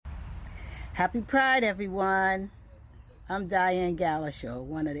Happy Pride, everyone. I'm Diane Galashaw,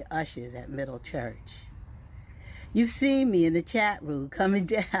 one of the ushers at Middle Church. You've seen me in the chat room coming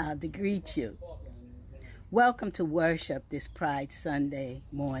down to greet you. Welcome to worship this Pride Sunday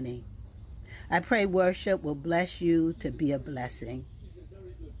morning. I pray worship will bless you to be a blessing.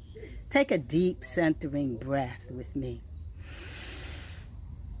 Take a deep centering breath with me.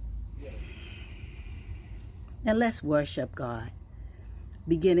 And let's worship God,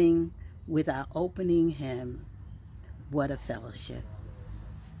 beginning with our opening hymn, What a Fellowship.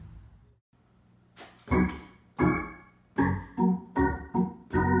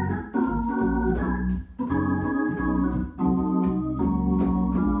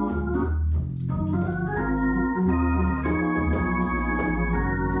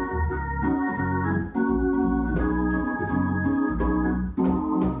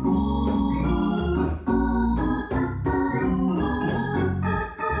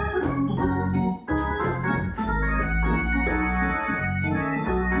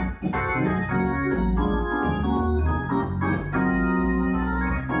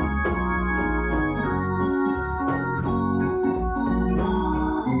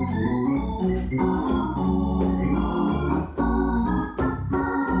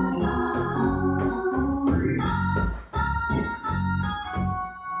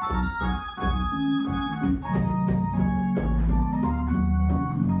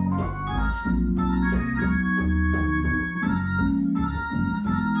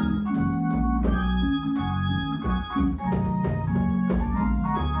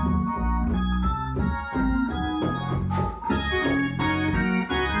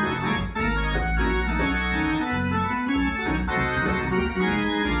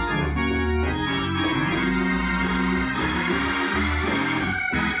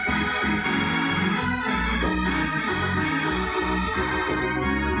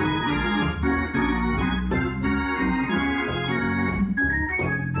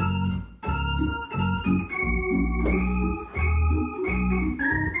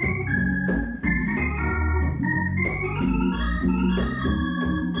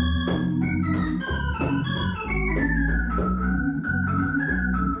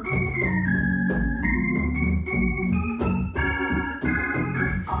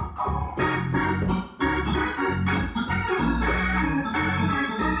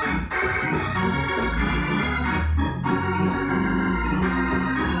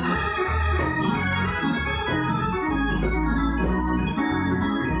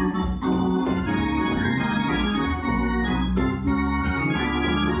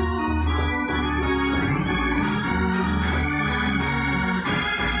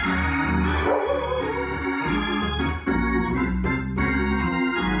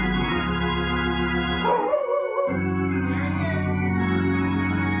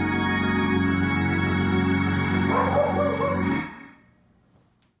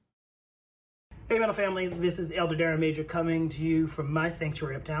 Hey, Metal family, this is Elder Darren Major coming to you from my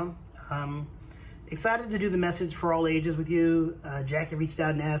sanctuary uptown. Excited to do the message for all ages with you. Jackie reached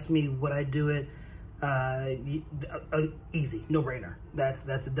out and asked me would I do it. Easy, no brainer.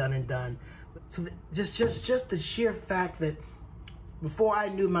 That's a done and done. So just the sheer fact that before I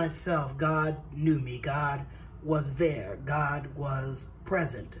knew myself, God knew me. God was there. God was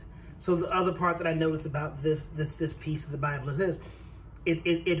present. So the other part that I noticed about this piece of the Bible is this.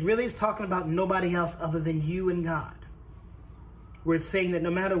 It really is talking about nobody else other than you and God. Where it's saying that no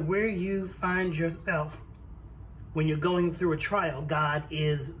matter where you find yourself, when you're going through a trial, God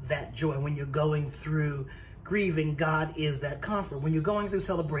is that joy. When you're going through grieving, God is that comfort. When you're going through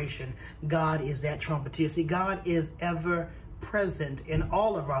celebration, God is that trumpeter. See, God is ever present in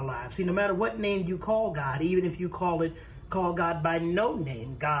all of our lives. See, no matter what name you call God, even if you call God by no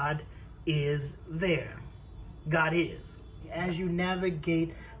name, God is there. God is. As you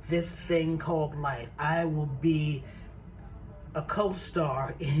navigate this thing called life, I will be a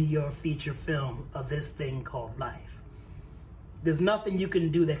co-star in your feature film of this thing called life. There's nothing you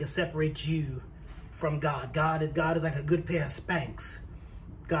can do that can separate you from God. God is like a good pair of Spanx.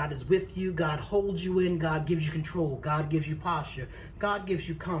 God is with you. God holds you in. God gives you control. God gives you posture. God gives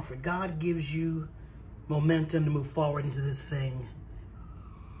you comfort. God gives you momentum to move forward into this thing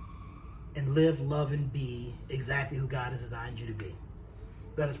and live, love, and be exactly who God has designed you to be.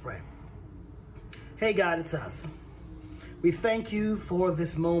 Let us pray. Hey, God, it's us. We thank you for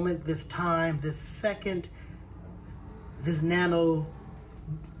this moment, this time, this second, this nanosecond,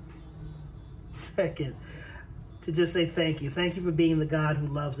 to just say thank you. Thank you for being the God who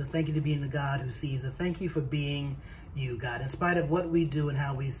loves us. Thank you for being the God who sees us. Thank you for being you, God. In spite of what we do and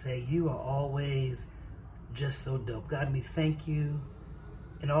how we say, you are always just so dope. God, we thank you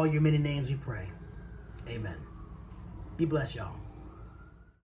In all your many names we pray. Amen. Be blessed, y'all.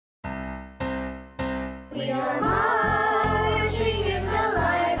 We are marching in the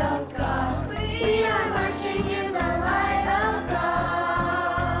light of God. We are marching in the light of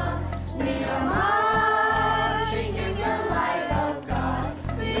God. We are marching in the light of God.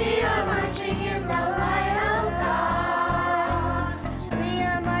 We are marching in the light of God. We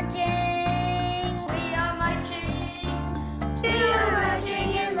are marching. We are marching. We are marching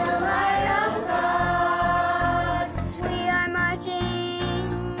in the light of God. We are marching.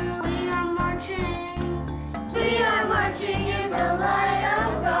 We are marching. We are marching in the light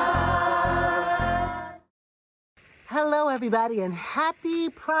of God. Hello, everybody, and happy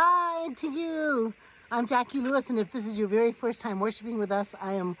Pride to you. I'm Jackie Lewis, and if this is your very first time worshiping with us,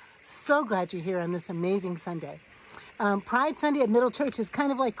 I am so glad you're here on this amazing Sunday. Pride Sunday at Middle Church is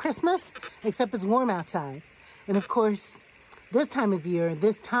kind of like Christmas, except it's warm outside. And of course, this time of year,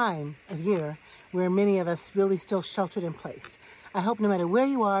 where many of us really still sheltered in place. I hope no matter where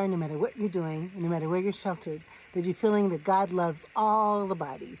you are, no matter what you're doing, and no matter where you're sheltered, that you're feeling that God loves all the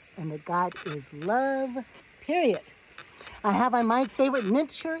bodies and that God is love, period. I have on my favorite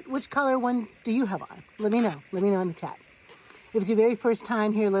knit shirt. Which color one do you have on? Let me know. Let me know in the chat. If it's your very first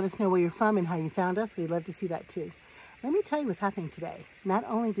time here, let us know where you're from and how you found us. We'd love to see that too. Let me tell you what's happening today. Not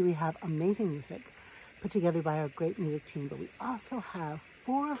only do we have amazing music put together by our great music team, but we also have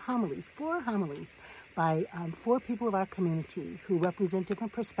four homilies by four people of our community who represent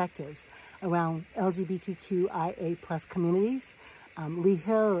different perspectives around LGBTQIA+ communities. Lee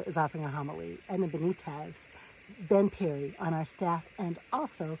Hill is offering a homily, Edna Benitez, Ben Perry on our staff, and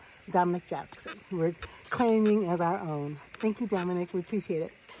also Dominic Jackson, who we're claiming as our own. Thank you, Dominic. We appreciate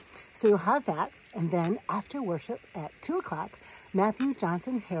it. So you'll have that, and then after worship at 2 o'clock, Matthew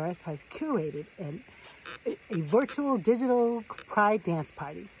Johnson Harris has curated a virtual digital Pride dance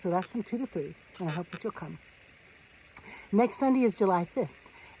party. So that's from 2 to 3, and I hope that you'll come. Next Sunday is July 5th,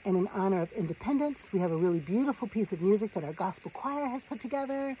 and in honor of independence, we have a really beautiful piece of music that our gospel choir has put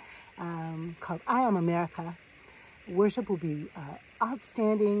together called I Am America. Worship will be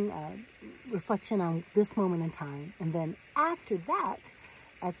outstanding reflection on this moment in time. And then after that,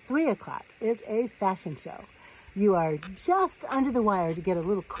 at 3 o'clock, is a fashion show. You are just under the wire to get a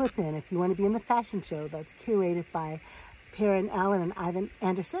little clip in if you want to be in the fashion show that's curated by Perrin Allen and Ivan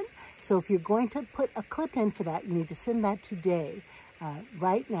Anderson. So if you're going to put a clip in for that, you need to send that today,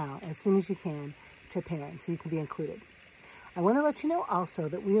 right now, as soon as you can, to Perrin so you can be included. I want to let you know also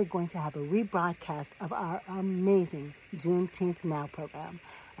that we are going to have a rebroadcast of our amazing Juneteenth Now program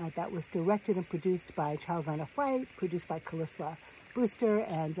that was directed and produced by Charles Randolph Wright, produced by Calissa Brewster,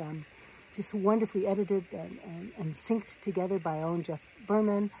 and just wonderfully edited and synced together by our own Jeff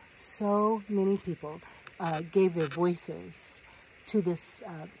Berman. So many people gave their voices to this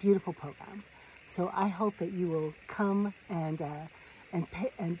beautiful program. So I hope that you will come and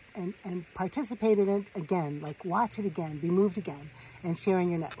participate in it again, like watch it again, be moved again, and share in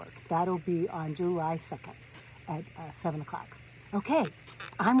your networks. That'll be on July 2nd at 7 o'clock. Okay,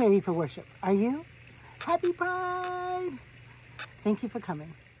 I'm ready for worship. Are you? Happy Pride! Thank you for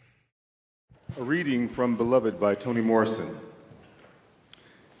coming. A reading from Beloved by Toni Morrison.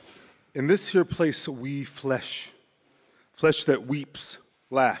 In this here place we flesh that weeps,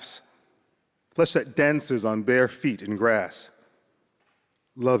 laughs, flesh that dances on bare feet in grass.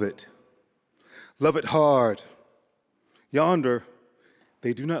 Love it hard. Yonder,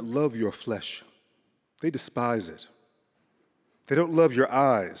 they do not love your flesh. They despise it. They don't love your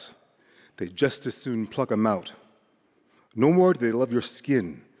eyes. They just as soon pluck them out. No more do they love your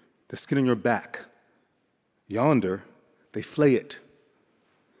skin, the skin on your back. Yonder, they flay it.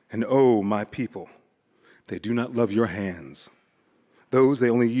 And oh, my people, they do not love your hands. Those they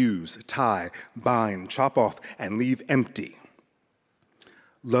only use, tie, bind, chop off, and leave empty.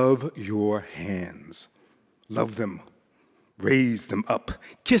 Love your hands. Love them. Raise them up.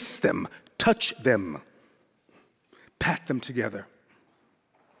 Kiss them. Touch them. Pat them together.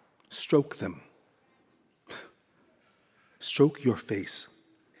 Stroke them. Stroke your face,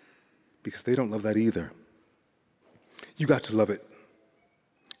 because they don't love that either. You got to love it.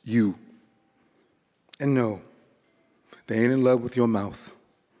 You. And no, they ain't in love with your mouth.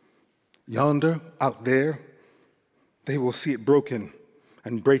 Yonder, out there, they will see it broken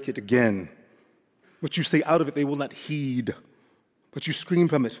and break it again. What you say out of it, they will not heed. What you scream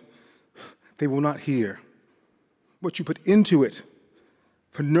from it, they will not hear. What you put into it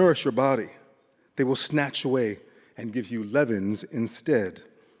for nourish your body, they will snatch away and give you leavens instead.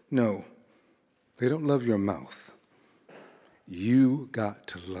 No, they don't love your mouth. You got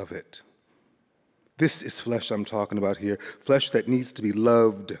to love it. This is flesh I'm talking about here. Flesh that needs to be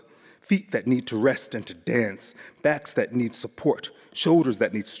loved. Feet that need to rest and to dance. Backs that need support. Shoulders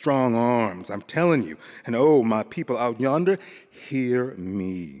that need strong arms. I'm telling you. And oh, my people out yonder, hear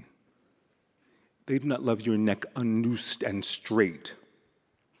me. They do not love your neck unnoosed and straight.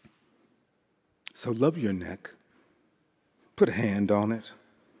 So love your neck. Put a hand on it.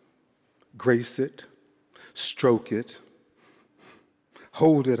 Grace it. Stroke it.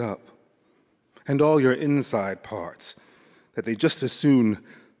 Hold it up. And all your inside parts, that they just as soon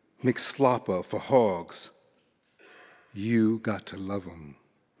make slop of for hogs. You got to love them.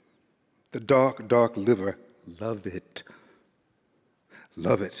 The dark, dark liver, love it.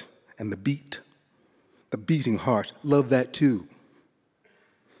 Love it. And the beating heart, love that too.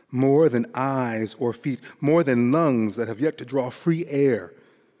 More than eyes or feet, more than lungs that have yet to draw free air,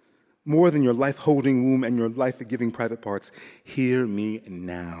 more than your life-holding womb and your life-giving private parts, hear me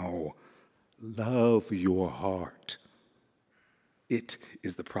now. Love your heart. It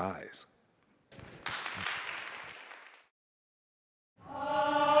is the prize.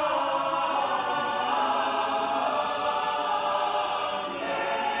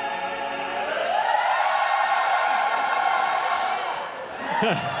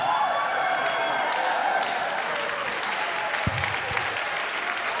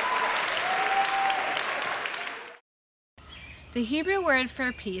 The Hebrew word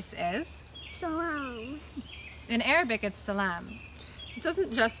for peace is? Shalom. In Arabic, it's salam. It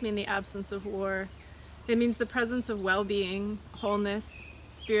doesn't just mean the absence of war. It means the presence of well-being, wholeness,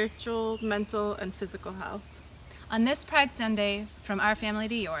 spiritual, mental, and physical health. On this Pride Sunday, from our family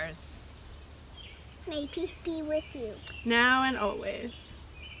to yours. May peace be with you. Now and always.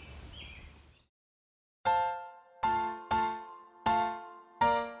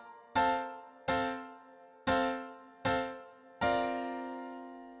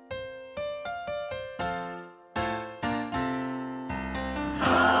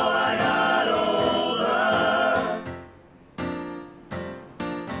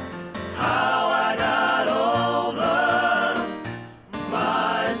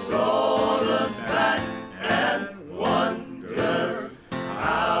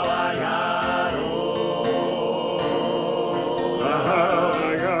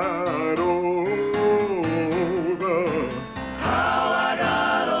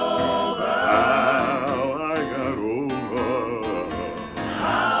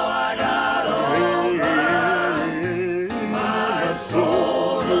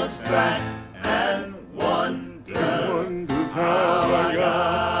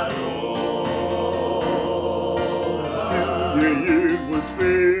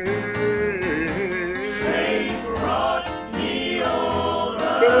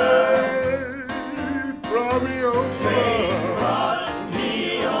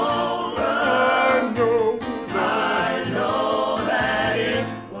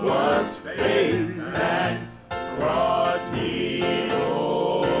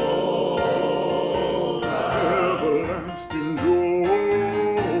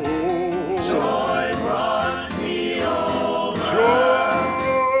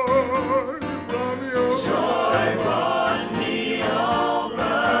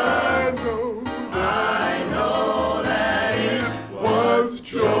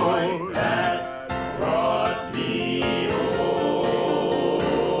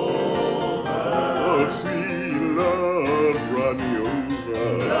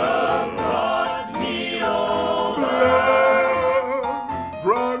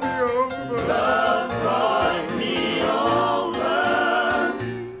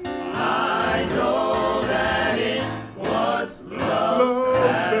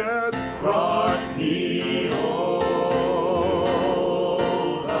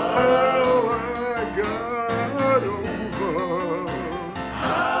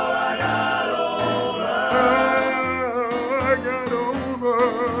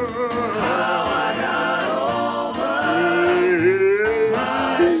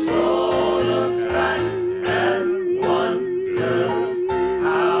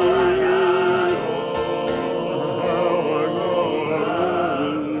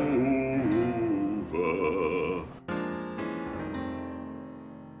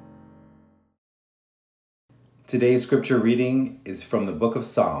 Today's scripture reading is from the book of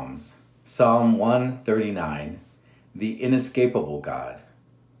Psalms, Psalm 139, the inescapable God.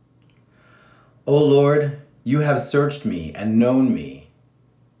 O Lord, you have searched me and known me,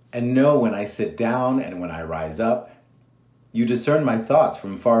 and know when I sit down and when I rise up. You discern my thoughts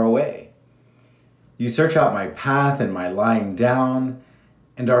from far away. You search out my path and my lying down,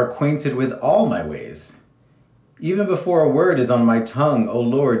 and are acquainted with all my ways. Even before a word is on my tongue, O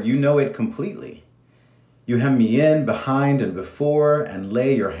Lord, you know it completely. You hem me in behind and before and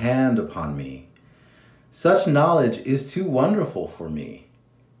lay your hand upon me. Such knowledge is too wonderful for me.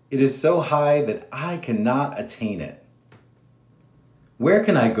 It is so high that I cannot attain it. Where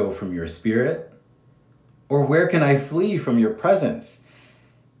can I go from your spirit? Or where can I flee from your presence?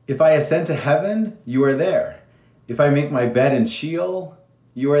 If I ascend to heaven, you are there. If I make my bed in Sheol,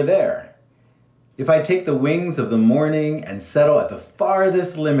 you are there. If I take the wings of the morning and settle at the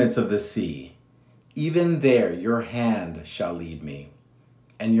farthest limits of the sea, even there your hand shall lead me,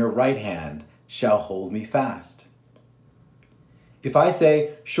 and your right hand shall hold me fast. If I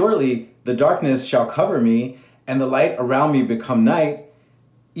say, surely the darkness shall cover me, and the light around me become night,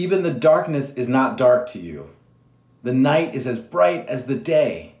 even the darkness is not dark to you. The night is as bright as the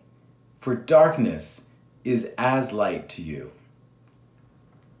day, for darkness is as light to you.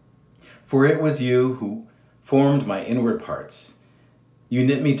 For it was you who formed my inward parts. You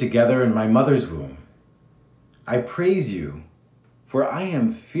knit me together in my mother's womb. I praise you, for I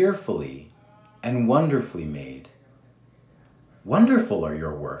am fearfully and wonderfully made. Wonderful are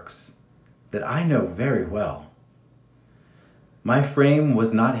your works, that I know very well. My frame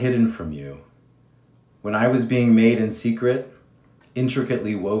was not hidden from you. When I was being made in secret,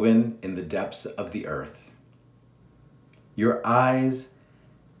 intricately woven in the depths of the earth, your eyes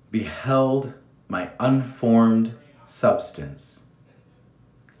beheld my unformed substance.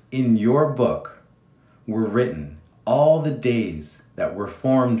 In your book were written all the days that were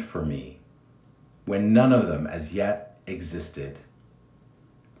formed for me, when none of them as yet existed.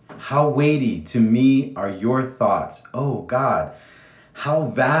 How weighty to me are your thoughts, O God! How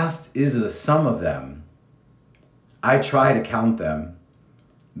vast is the sum of them! I try to count them.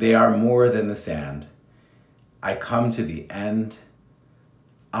 They are more than the sand. I come to the end.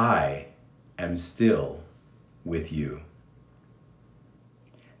 I am still with you.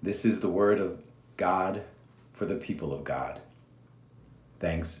 This is the word of God for the people of God.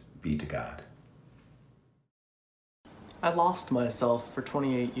 Thanks be to God. I lost myself for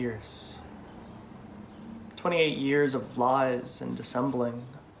 28 years. 28 years of lies and dissembling,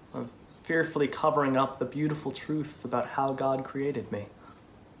 of fearfully covering up the beautiful truth about how God created me.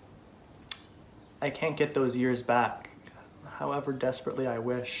 I can't get those years back, however desperately I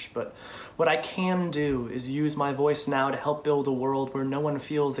wish, but what I can do is use my voice now to help build a world where no one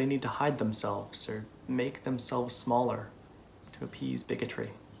feels they need to hide themselves or make themselves smaller to appease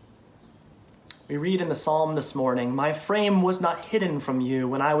bigotry. We read in the psalm this morning, "My frame was not hidden from you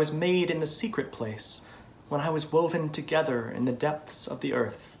when I was made in the secret place, when I was woven together in the depths of the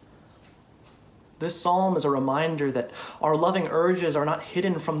earth." This psalm is a reminder that our loving urges are not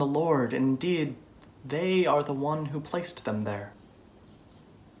hidden from the Lord. Indeed, they are the one who placed them there.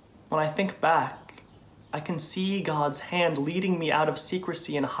 When I think back, I can see God's hand leading me out of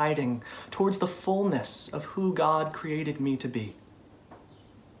secrecy and hiding towards the fullness of who God created me to be.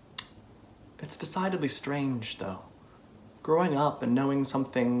 It's decidedly strange, though, growing up and knowing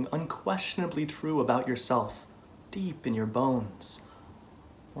something unquestionably true about yourself, deep in your bones,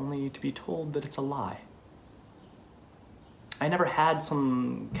 only to be told that it's a lie. I never had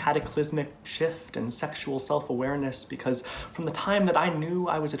some cataclysmic shift in sexual self-awareness because from the time that I knew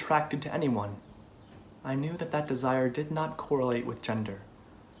I was attracted to anyone, I knew that that desire did not correlate with gender.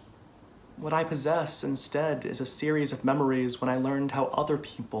 What I possess instead is a series of memories when I learned how other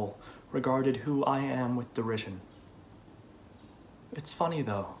people regarded who I am with derision. It's funny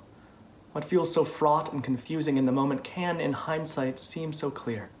though, what feels so fraught and confusing in the moment can, in hindsight, seem so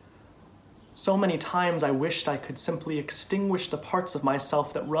clear. So many times I wished I could simply extinguish the parts of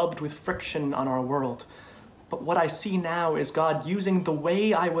myself that rubbed with friction on our world. But what I see now is God using the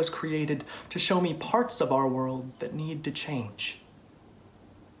way I was created to show me parts of our world that need to change.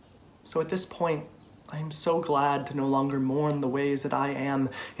 So at this point, I am so glad to no longer mourn the ways that I am,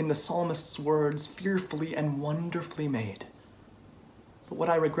 in the psalmist's words, fearfully and wonderfully made. But what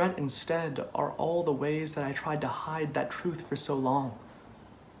I regret instead are all the ways that I tried to hide that truth for so long.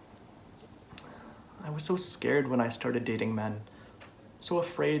 I was so scared when I started dating men, so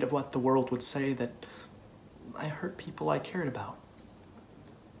afraid of what the world would say that I hurt people I cared about.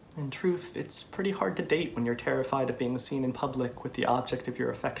 In truth, it's pretty hard to date when you're terrified of being seen in public with the object of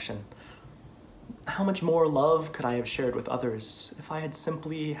your affection. How much more love could I have shared with others if I had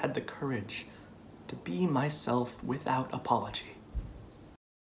simply had the courage to be myself without apology?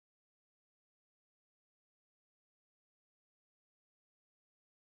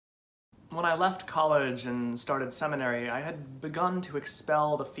 When I left college and started seminary, I had begun to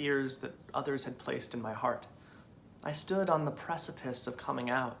expel the fears that others had placed in my heart. I stood on the precipice of coming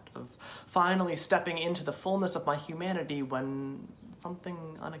out, of finally stepping into the fullness of my humanity when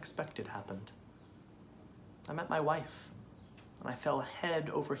something unexpected happened. I met my wife, and I fell head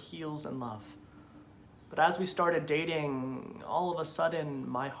over heels in love. But as we started dating, all of a sudden,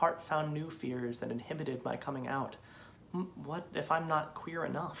 my heart found new fears that inhibited my coming out. What if I'm not queer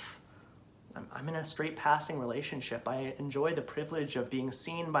enough? I'm in a straight passing relationship. I enjoy the privilege of being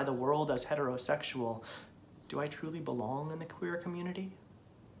seen by the world as heterosexual. Do I truly belong in the queer community?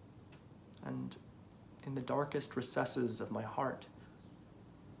 And in the darkest recesses of my heart,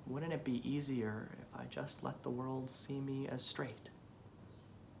 wouldn't it be easier if I just let the world see me as straight?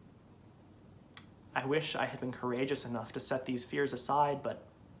 I wish I had been courageous enough to set these fears aside, but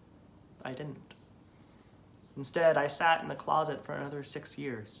I didn't. Instead, I sat in the closet for another 6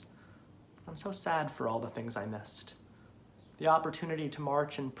 years. I'm so sad for all the things I missed. The opportunity to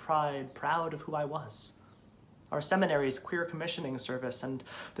march in pride, proud of who I was. Our seminary's queer commissioning service, and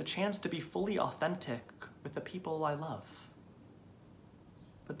the chance to be fully authentic with the people I love.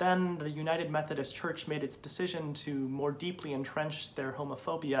 But then the United Methodist Church made its decision to more deeply entrench their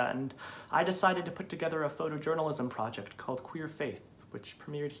homophobia, and I decided to put together a photojournalism project called Queer Faith, which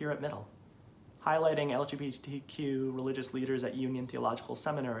premiered here at Middle, highlighting LGBTQ religious leaders at Union Theological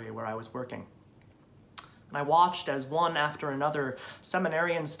Seminary, where I was working. And I watched as one after another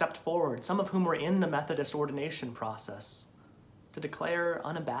seminarians stepped forward, some of whom were in the Methodist ordination process, to declare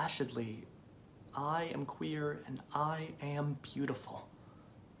unabashedly, I am queer and I am beautiful.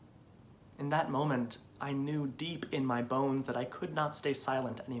 In that moment, I knew deep in my bones that I could not stay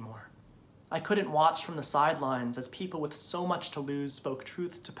silent anymore. I couldn't watch from the sidelines as people with so much to lose spoke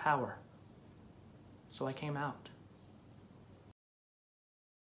truth to power. So I came out.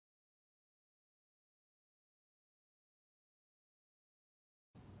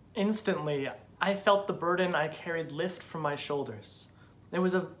 Instantly, I felt the burden I carried lift from my shoulders. It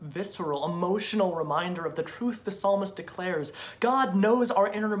was a visceral, emotional reminder of the truth the psalmist declares. God knows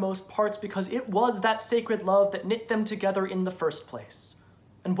our innermost parts because it was that sacred love that knit them together in the first place.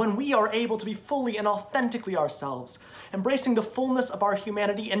 And when we are able to be fully and authentically ourselves, embracing the fullness of our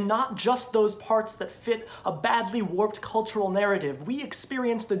humanity and not just those parts that fit a badly warped cultural narrative, we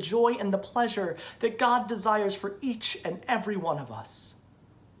experience the joy and the pleasure that God desires for each and every one of us.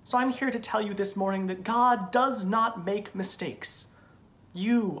 So I'm here to tell you this morning that God does not make mistakes.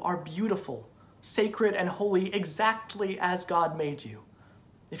 You are beautiful, sacred, and holy exactly as God made you.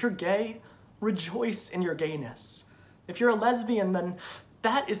 If you're gay, rejoice in your gayness. If you're a lesbian, then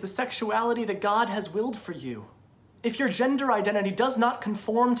that is the sexuality that God has willed for you. If your gender identity does not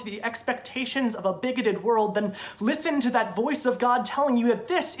conform to the expectations of a bigoted world, then listen to that voice of God telling you that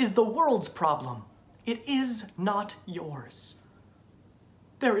this is the world's problem. It is not yours.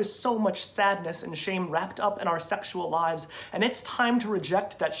 There is so much sadness and shame wrapped up in our sexual lives, and it's time to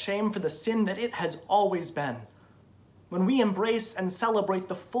reject that shame for the sin that it has always been. When we embrace and celebrate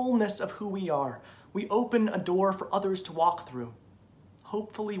the fullness of who we are, we open a door for others to walk through,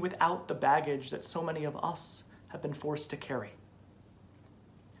 hopefully without the baggage that so many of us have been forced to carry.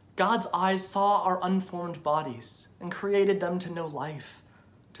 God's eyes saw our unformed bodies and created them to know life,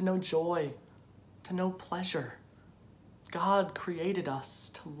 to know joy, to know pleasure. God created us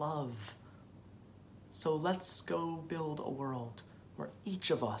to love. So let's go build a world where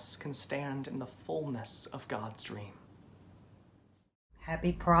each of us can stand in the fullness of God's dream.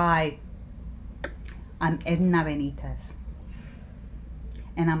 Happy Pride. I'm Edna Benitez,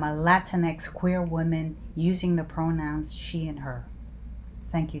 and I'm a Latinx queer woman using the pronouns she and her.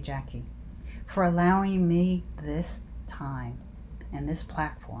 Thank you, Jackie, for allowing me this time and this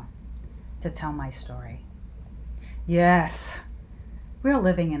platform to tell my story. Yes, we're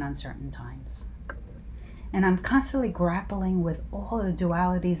living in uncertain times, and I'm constantly grappling with all the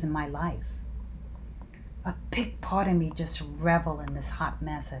dualities in my life. A big part of me just revel in this hot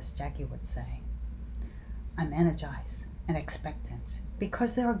mess, as Jackie would say. I'm energized and expectant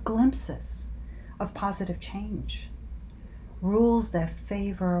because there are glimpses of positive change. Rules that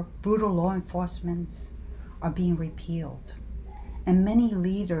favor brutal law enforcement are being repealed, and many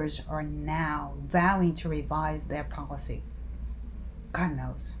leaders are now vowing to revise their policy. God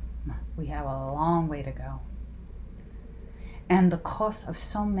knows, we have a long way to go. And the cost of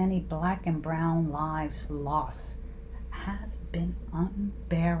so many Black and brown lives lost has been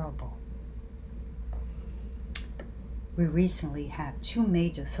unbearable. We recently had 2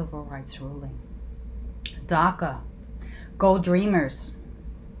 major civil rights rulings: DACA, Gold Dreamers,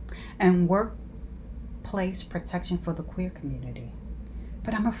 and workplace protection for the queer community.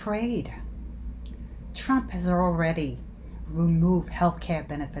 But I'm afraid Trump has already removed healthcare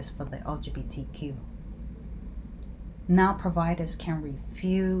benefits for the LGBTQ. Now providers can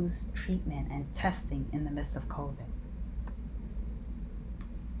refuse treatment and testing in the midst of COVID.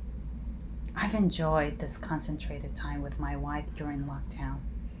 I've enjoyed this concentrated time with my wife during lockdown.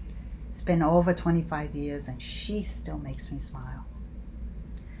 It's been over 25 years and she still makes me smile.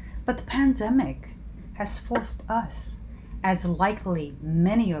 But the pandemic has forced us, as likely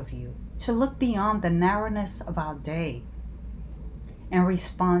many of you, to look beyond the narrowness of our day and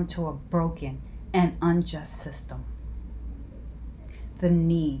respond to a broken and unjust system. The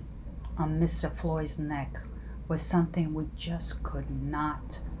knee on Mr. Floyd's neck was something we just could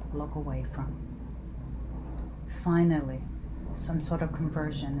not look away from. Finally, some sort of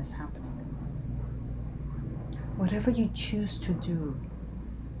conversion is happening. Whatever you choose to do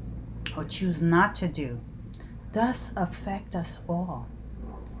or choose not to do does affect us all.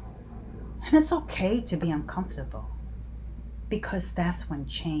 And it's okay to be uncomfortable, because that's when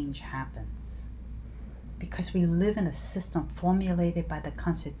change happens. Because we live in a system formulated by the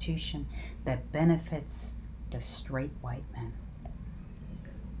Constitution that benefits the straight white man.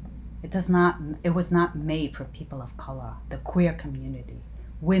 It was not made for people of color, the queer community,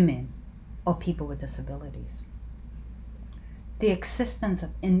 women, or people with disabilities. The existence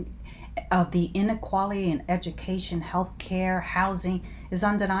of the inequality in education, healthcare, housing is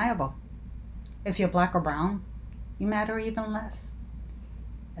undeniable. If you're black or brown, you matter even less,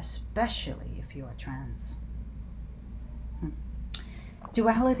 especially if you are trans.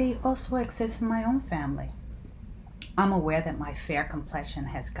 Duality also exists in my own family. I'm aware that my fair complexion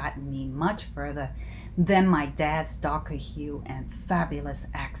has gotten me much further than my dad's darker hue and fabulous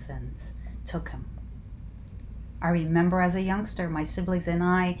accents took him. I remember as a youngster, my siblings and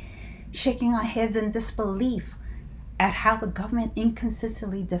I shaking our heads in disbelief at how the government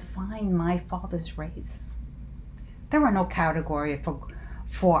inconsistently defined my father's race. There were no category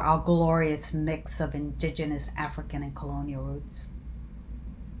for our glorious mix of indigenous, African, and colonial roots.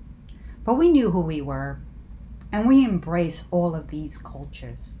 But we knew who we were, and we embraced all of these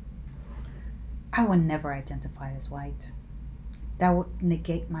cultures. I would never identify as white. That would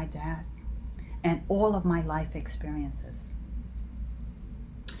negate my dad and all of my life experiences.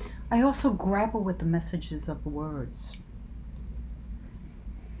 I also grapple with the messages of words.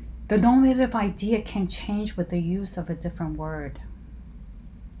 The normative idea can change with the use of a different word.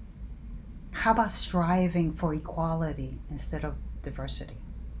 How about striving for equality instead of diversity?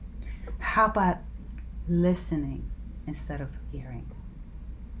 How about listening instead of hearing?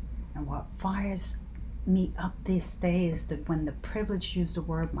 And what fires me up these days is when the privileged use the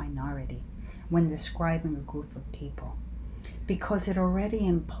word minority when describing a group of people, because it already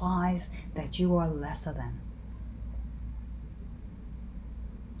implies that you are lesser than.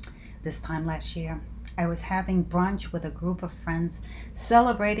 This time last year, I was having brunch with a group of friends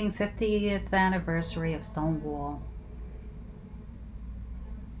celebrating 50th anniversary of Stonewall.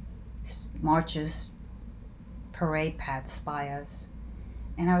 Marches, parade passed by us,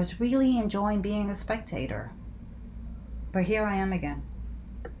 and I was really enjoying being a spectator. But here I am again,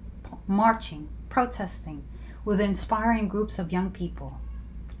 marching, protesting with inspiring groups of young people.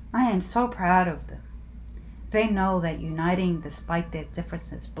 I am so proud of them. They know that uniting despite their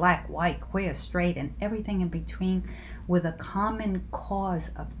differences, black, white, queer, straight, and everything in between, with a common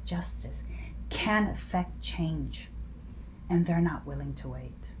cause of justice can affect change, and they're not willing to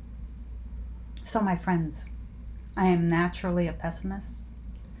wait. So my friends, I am naturally a pessimist,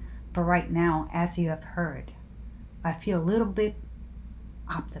 but right now, as you have heard, I feel a little bit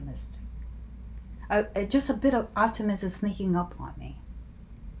optimistic. Just a bit of optimism is sneaking up on me,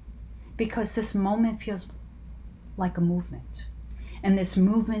 because this moment feels like a movement, and this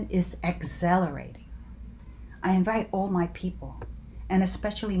movement is accelerating. I invite all my people, and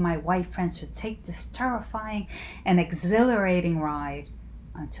especially my white friends, to take this terrifying and exhilarating ride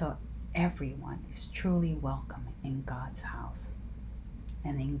until everyone is truly welcome in God's house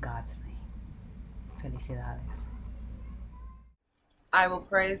and in God's name. Felicidades. I will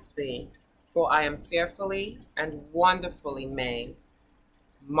praise thee, for I am fearfully and wonderfully made.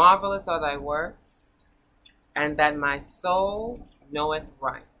 Marvelous are thy works, and that my soul knoweth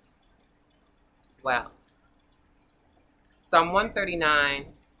right. Well, Psalm 139,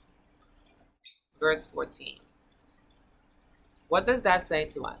 verse 14. What does that say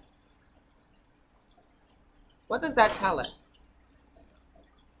to us? What does that tell us?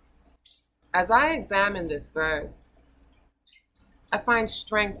 As I examine this verse, I find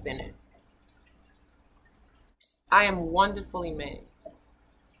strength in it. I am wonderfully made,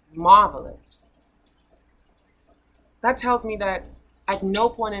 marvelous. That tells me that at no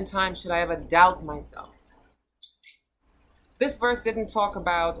point in time should I ever doubt myself. This verse didn't talk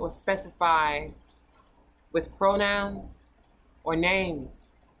about or specify with pronouns or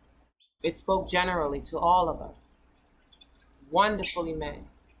names. It spoke generally to all of us. Wonderfully made,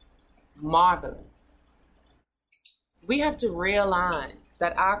 marvelous. We have to realize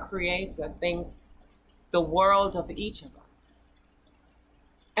that our Creator thinks the world of each of us.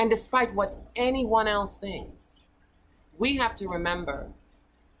 And despite what anyone else thinks, we have to remember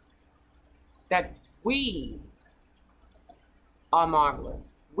that we are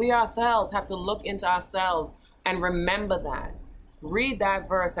marvelous. We ourselves have to look into ourselves and remember that. Read that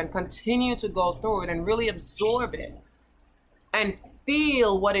verse and continue to go through it and really absorb it and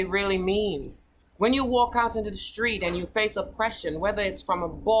feel what it really means. When you walk out into the street and you face oppression, whether it's from a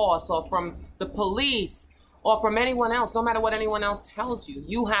boss or from the police or from anyone else, no matter what anyone else tells you,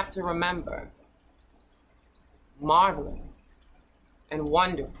 you have to remember, marvelous and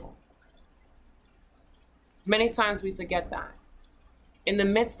wonderful. Many times we forget that. In the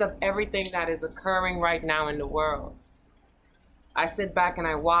midst of everything that is occurring right now in the world, I sit back and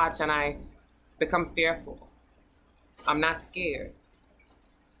I watch and I become fearful. I'm not scared.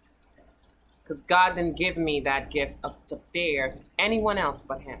 Because God didn't give me that gift to fear to anyone else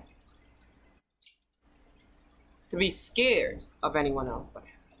but Him. To be scared of anyone else but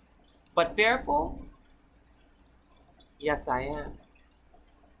Him. But fearful? Yes, I am.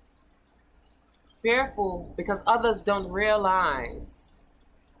 Fearful because others don't realize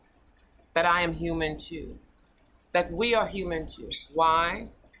that I am human too. That we are human too. Why?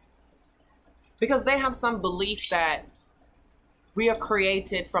 Because they have some belief that we are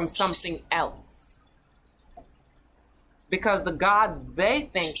created from something else. Because the God they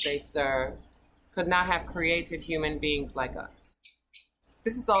think they serve could not have created human beings like us.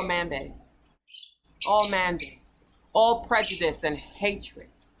 This is all man-based. All man-based. All prejudice and hatred.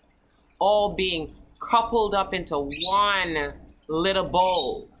 All being coupled up into one little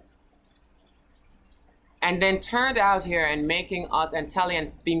bowl. And then turned out here and making us and telling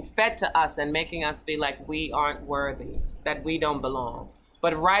and being fed to us and making us feel like we aren't worthy, that we don't belong.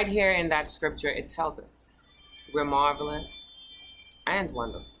 But right here in that scripture, it tells us we're marvelous and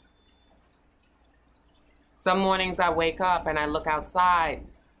wonderful. Some mornings I wake up and I look outside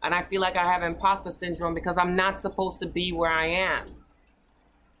and I feel like I have imposter syndrome because I'm not supposed to be where I am.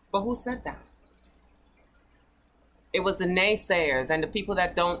 But who said that? It was the naysayers and the people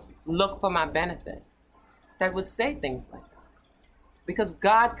that don't look for my benefit that would say things like that. Because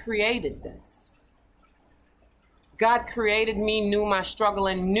God created this. God created me, knew my struggle,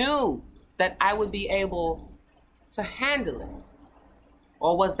 and knew that I would be able to handle it.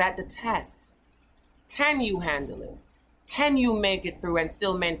 Or was that the test? Can you handle it? Can you make it through and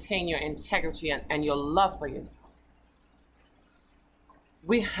still maintain your integrity and your love for yourself?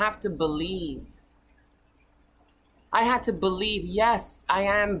 We have to believe. I had to believe, yes, I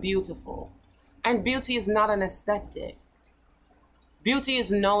am beautiful. And beauty is not an aesthetic. Beauty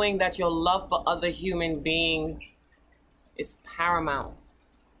is knowing that your love for other human beings is paramount.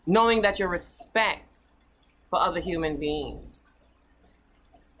 Knowing that your respect for other human beings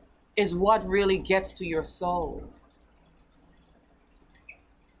is what really gets to your soul.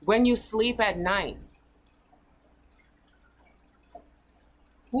 When you sleep at night,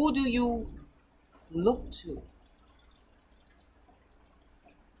 who do you look to?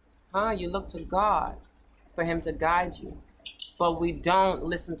 You look to God for Him to guide you, but we don't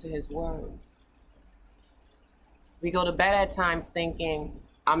listen to His word. We go to bed at times thinking,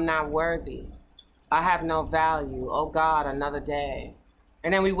 I'm not worthy. I have no value. Oh God, another day.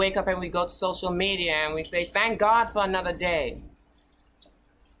 And then we wake up and we go to social media and we say, thank God for another day.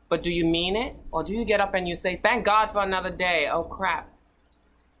 But do you mean it? Or do you get up and you say, thank God for another day? Oh crap.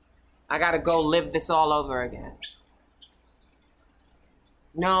 I gotta go live this all over again.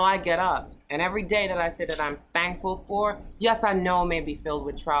 No, I get up. And every day that I say that I'm thankful for, yes, I know may be filled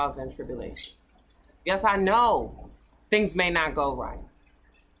with trials and tribulations. Yes, I know things may not go right.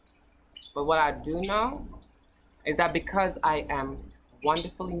 But what I do know is that because I am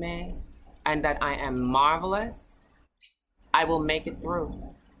wonderfully made and that I am marvelous, I will make it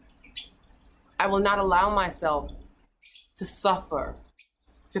through. I will not allow myself to suffer,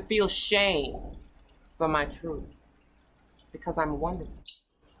 to feel shame for my truth, because I'm wonderful.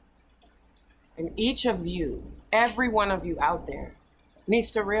 And each of you, every one of you out there,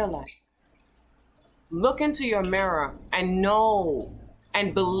 needs to realize, look into your mirror and know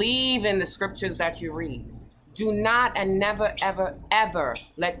and believe in the scriptures that you read. Do not and never, ever, ever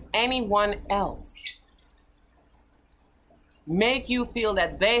let anyone else make you feel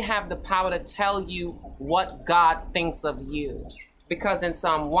that they have the power to tell you what God thinks of you. Because in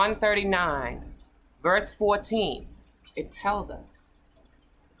Psalm 139, verse 14, it tells us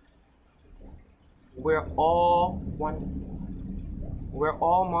we're all wonderful. We're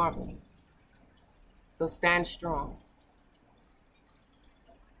all marvelous. So stand strong.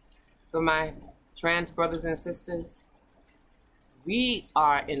 For my trans brothers and sisters, we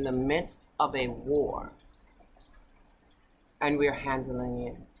are in the midst of a war, and we're handling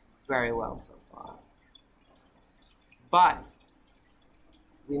it very well so far. But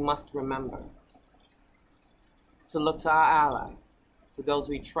we must remember to look to our allies, to those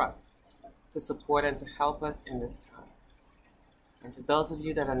we trust, to support and to help us in this time. And to those of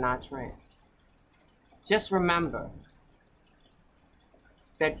you that are not trans, just remember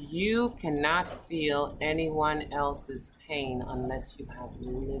that you cannot feel anyone else's pain unless you have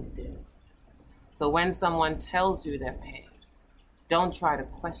lived it. So when someone tells you their pain, don't try to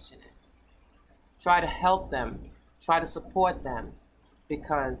question it. Try to help them, try to support them,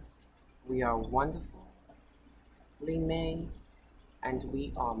 because we are wonderfully made and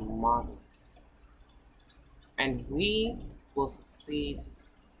we are marvelous. And we will succeed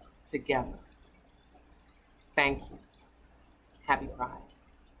together. Thank you. Happy Pride.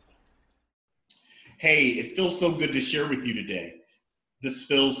 Hey, it feels so good to share with you today. This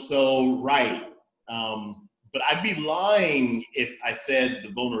feels so right. But I'd be lying if I said the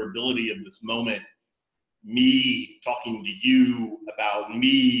vulnerability of this moment, me talking to you about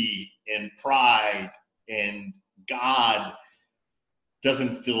me and pride and God,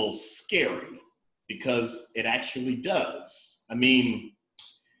 doesn't feel scary, because it actually does. I mean,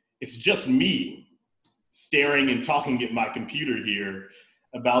 it's just me staring and talking at my computer here,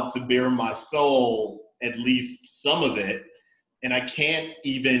 about to bare my soul, at least some of it, and I can't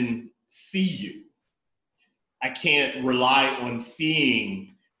even see you. I can't rely on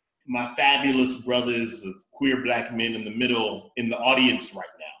seeing my fabulous brothers of queer Black men in the middle in the audience right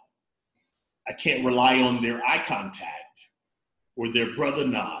now. I can't rely on their eye contact or their brother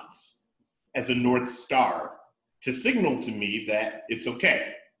nods as a North Star to signal to me that it's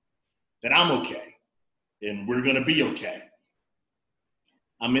okay, that I'm okay, and we're gonna be okay.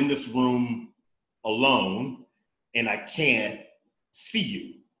 I'm in this room alone and I can't see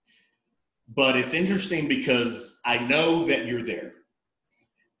you. But it's interesting because I know that you're there.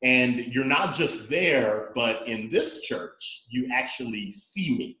 And you're not just there, but in this church, you actually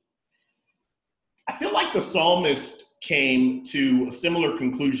see me. I feel like the psalmist came to a similar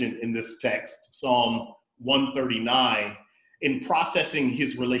conclusion in this text, Psalm 139, in processing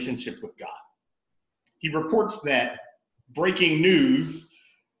his relationship with God. He reports that, breaking news,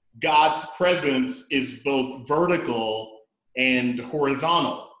 God's presence is both vertical and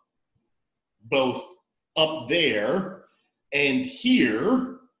horizontal, both up there and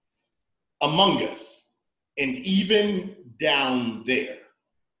here among us, and even down there.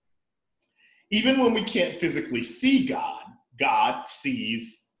 Even when we can't physically see God, God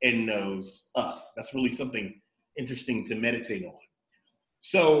sees and knows us. That's really something interesting to meditate on.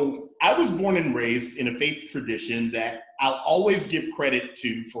 So I was born and raised in a faith tradition that I'll always give credit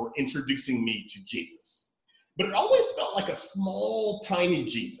to for introducing me to Jesus. But it always felt like a small, tiny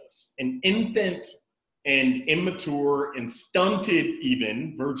Jesus, an infant and immature and stunted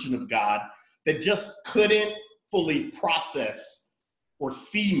even version of God that just couldn't fully process or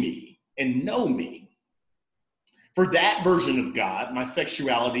see me and know me. For that version of God, my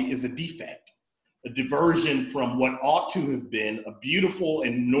sexuality is a defect, a diversion from what ought to have been a beautiful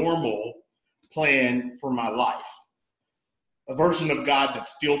and normal plan for my life. A version of God that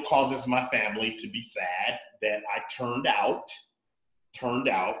still causes my family to be sad that I turned out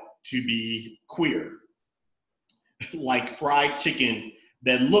to be queer. Like fried chicken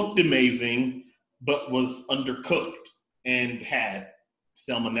that looked amazing, but was undercooked and had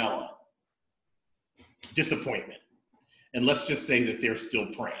salmonella. Disappointment. And let's just say that they're still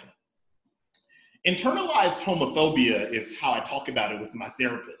praying. Internalized homophobia is how I talk about it with my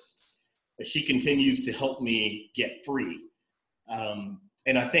therapist, as she continues to help me get free.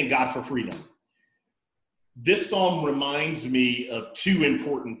 And I thank God for freedom. This psalm reminds me of two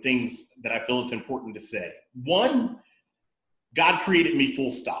important things that I feel it's important to say. One, God created me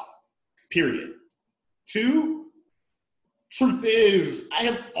full stop, period. Two, truth is, I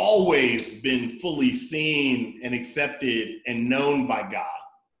have always been fully seen and accepted and known by God.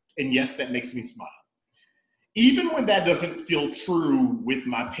 And yes, that makes me smile. Even when that doesn't feel true with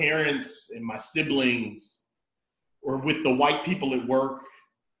my parents and my siblings, or with the white people at work,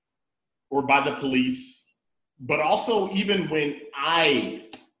 or by the police, but also even when I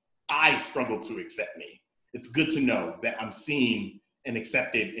struggle to accept me. It's good to know that I'm seen and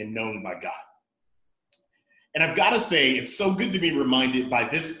accepted and known by God. And I've got to say, it's so good to be reminded by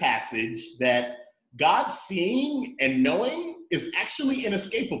this passage that God seeing and knowing is actually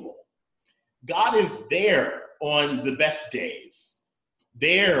inescapable. God is there on the best days,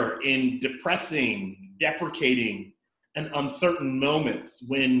 there in depressing, deprecating, and uncertain moments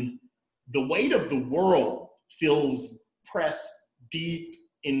when the weight of the world feels pressed deep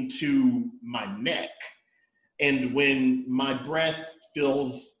into my neck, and when my breath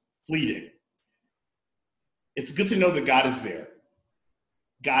feels fleeting. It's good to know that God is there.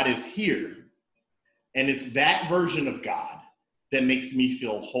 God is here. And it's that version of God that makes me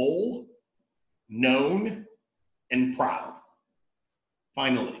feel whole, known, and proud.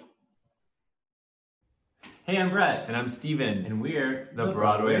 Finally. Hey, I'm Brett. And I'm Steven. And we're the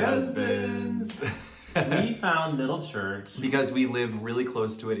Broadway Husbands. We found Middle Church because we live really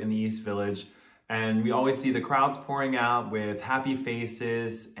close to it in the East Village. And we always see the crowds pouring out with happy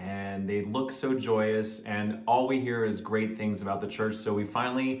faces, and they look so joyous, and all we hear is great things about the church. So we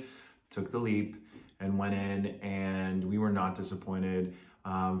finally took the leap and went in, and we were not disappointed.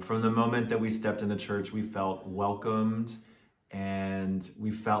 From the moment that we stepped in the church, we felt welcomed, and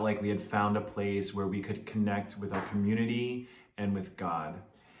we felt like we had found a place where we could connect with our community and with God.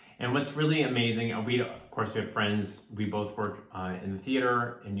 And what's really amazing, of course, we have friends, we both work in the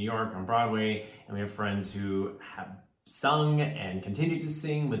theater in New York on Broadway, and we have friends who have sung and continue to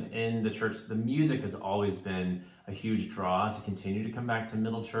sing within the church. The music has always been a huge draw to continue to come back to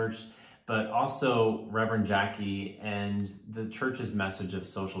Middle Church, but also Reverend Jackie and the church's message of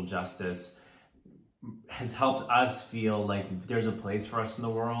social justice has helped us feel like there's a place for us in the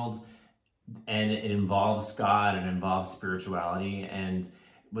world, and it involves God and involves spirituality. And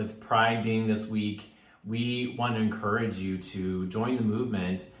with Pride being this week, we want to encourage you to join the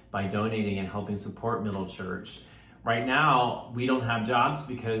movement by donating and helping support Middle Church. Right now, we don't have jobs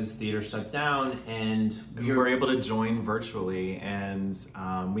because theater's shut down, and we were able to join virtually, and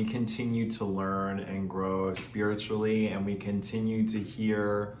we continue to learn and grow spiritually, and we continue to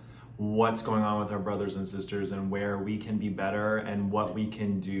hear what's going on with our brothers and sisters and where we can be better and what we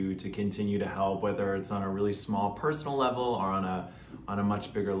can do to continue to help, whether it's on a really small personal level or on a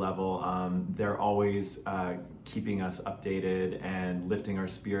much bigger level. They're always keeping us updated and lifting our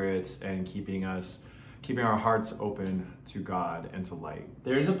spirits and keeping our hearts open to God and to light.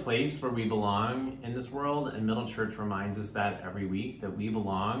 There's a place where we belong in this world, and Middle Church reminds us that every week, that we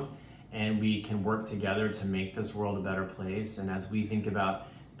belong and we can work together to make this world a better place. And as we think about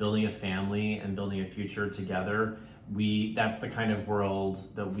building a family and building a future together, that's the kind of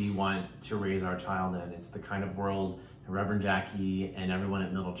world that we want to raise our child in. It's the kind of world that Reverend Jackie and everyone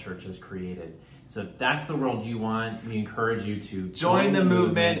at Middle Church has created. So if that's the world you want, we encourage you to join the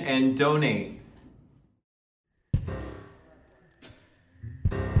movement and donate.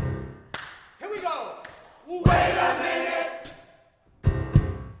 Here we go. Wait a minute.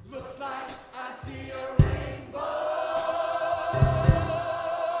 Looks like I see a rainbow.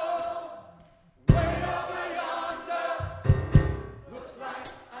 Way over yonder. Looks like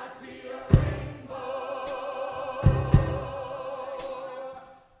I see a rainbow.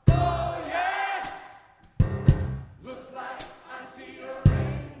 Oh yes. Looks like I see a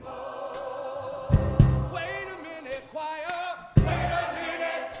rainbow.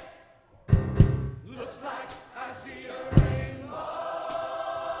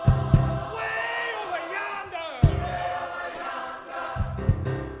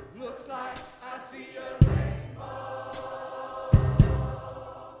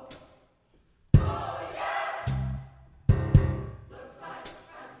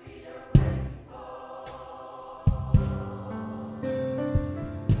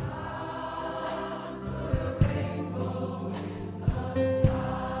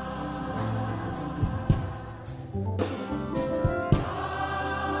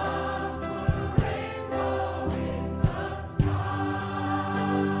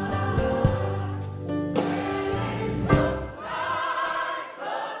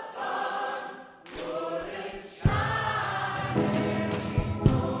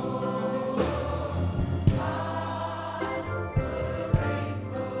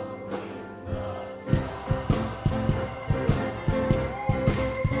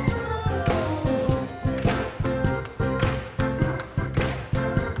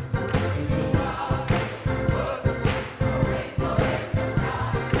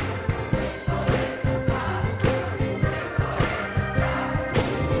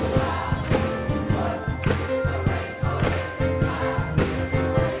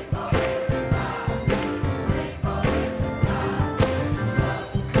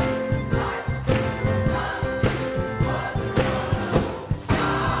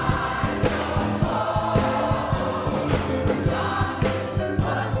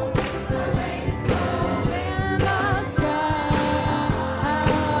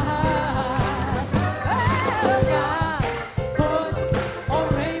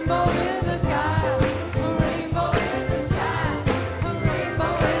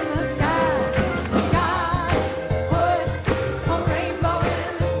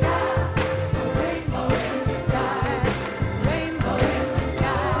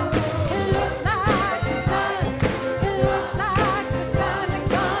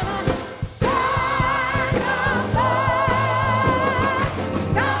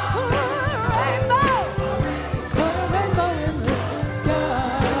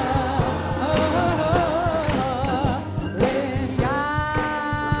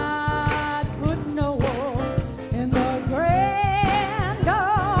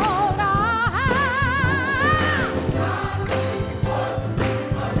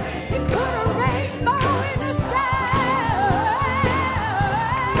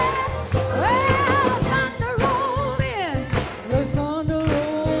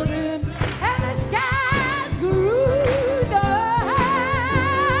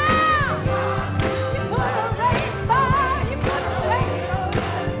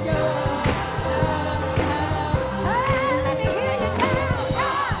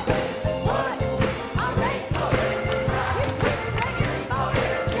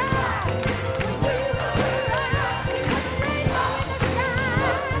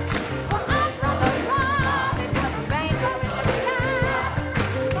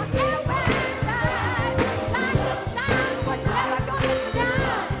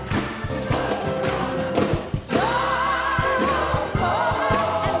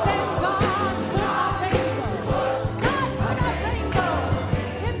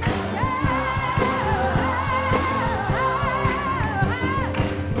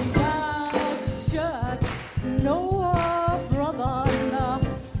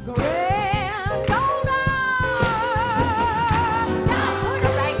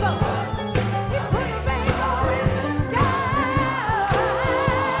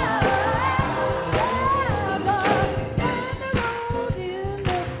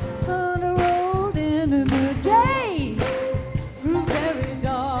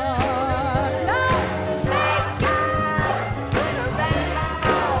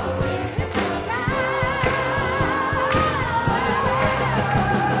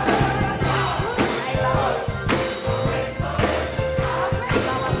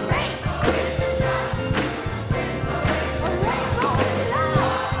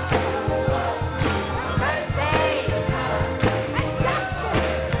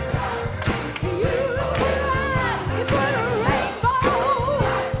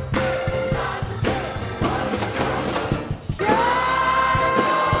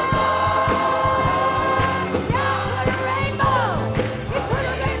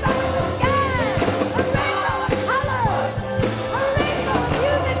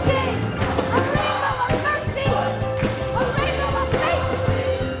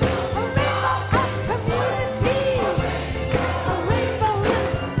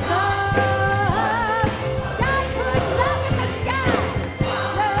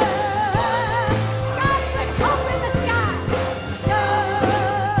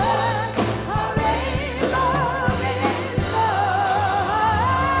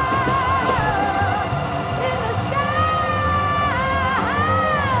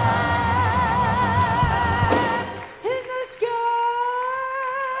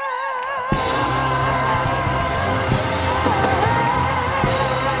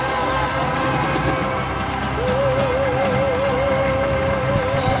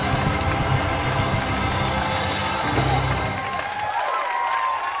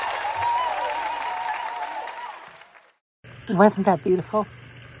 Wasn't that beautiful?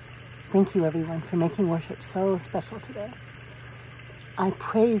 Thank you, everyone, for making worship so special today. I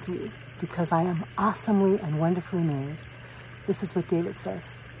praise you because I am awesomely and wonderfully made. This is what David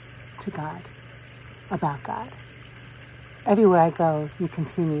says to God, about God. Everywhere I go, you can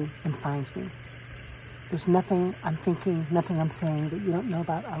see me and find me. There's nothing I'm thinking, nothing I'm saying that you don't know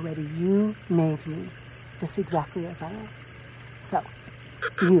about already. You made me just exactly as I am. So,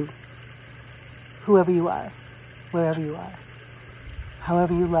 you, whoever you are, wherever you are,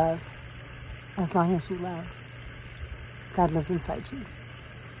 however you love, as long as you love, God lives inside you.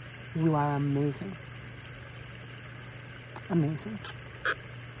 You are amazing. Amazing.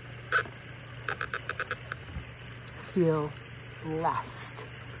 Feel blessed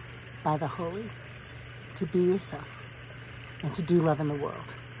by the Holy to be yourself and to do love in the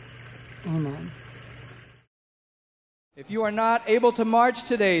world. Amen. If you are not able to march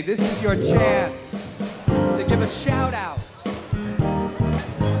today, this is your chance to give a shout out.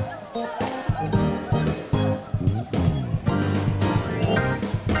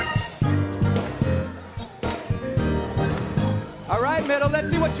 All right, middle, let's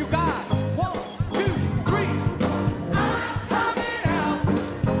see what you got.